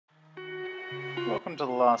Welcome to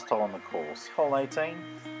the last hole on the course, hole 18,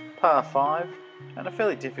 par 5, and a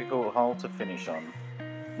fairly difficult hole to finish on.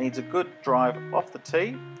 Needs a good drive off the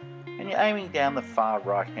tee, and you're aiming down the far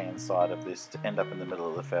right hand side of this to end up in the middle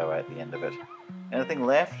of the fairway at the end of it. Anything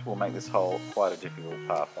left will make this hole quite a difficult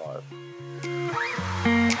par 5.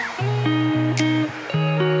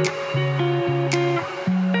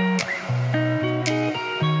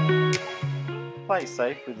 Play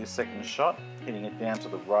safe with your second shot, hitting it down to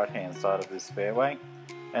the right hand side of this fairway,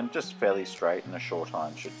 and just fairly straight and a short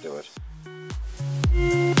iron should do it.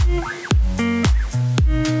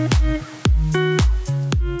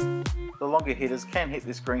 The longer hitters can hit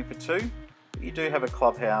this green for 2, but you do have a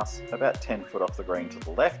clubhouse about 10 foot off the green to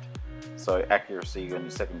the left, so accuracy on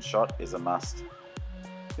your second shot is a must.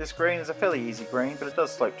 This green is a fairly easy green, but it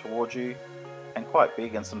does slope towards you and quite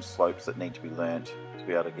big, and some slopes that need to be learnt to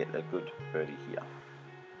be able to get a good birdie here.